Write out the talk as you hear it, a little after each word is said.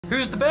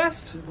Who's the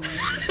best?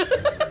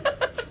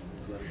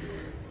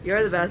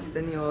 You're the best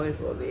and you always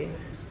will be.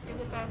 You're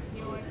the best and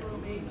you always will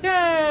be.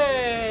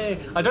 Yay!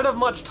 I don't have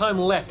much time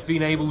left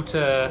being able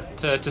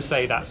to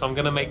say that, so I'm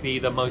going to make the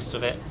most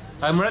of it.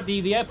 We're at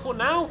the airport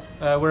now.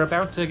 We're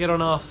about to get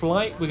on our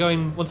flight. We're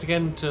going once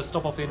again to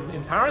stop off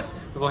in Paris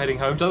before heading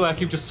home. Don't I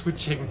keep just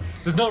switching.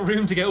 There's not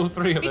room to get all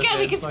three of us in.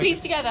 We can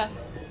squeeze together.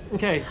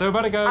 Okay, so we're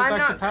about to go back to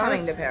Paris. I'm not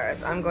coming to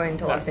Paris. I'm going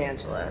to Los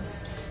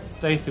Angeles.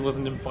 Stacy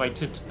wasn't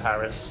invited to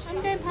Paris.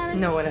 I'm going to Paris.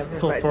 No one ever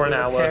invites for an me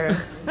to hour.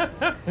 Paris.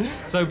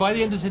 So by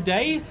the end of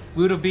today,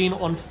 we would have been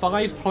on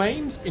 5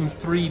 planes in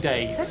 3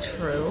 days. Is that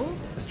true?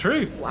 It's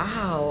true.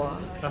 Wow.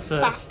 That's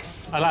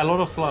Facts. a lot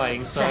of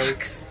flying. So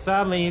Facts.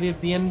 sadly, it is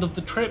the end of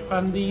the trip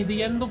and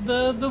the end of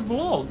the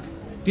vlog.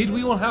 Did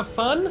we all have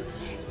fun?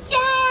 Yeah!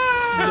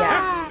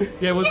 Yes.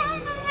 Yeah, it was Yeah!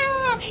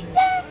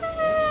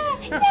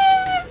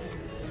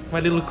 my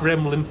little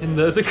gremlin in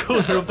the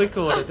corner of the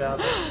corner down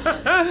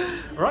there.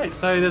 Right,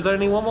 so there's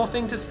only one more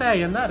thing to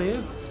say, and that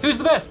is, who's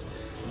the best?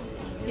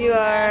 You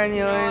are and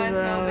yours Yours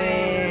will will be.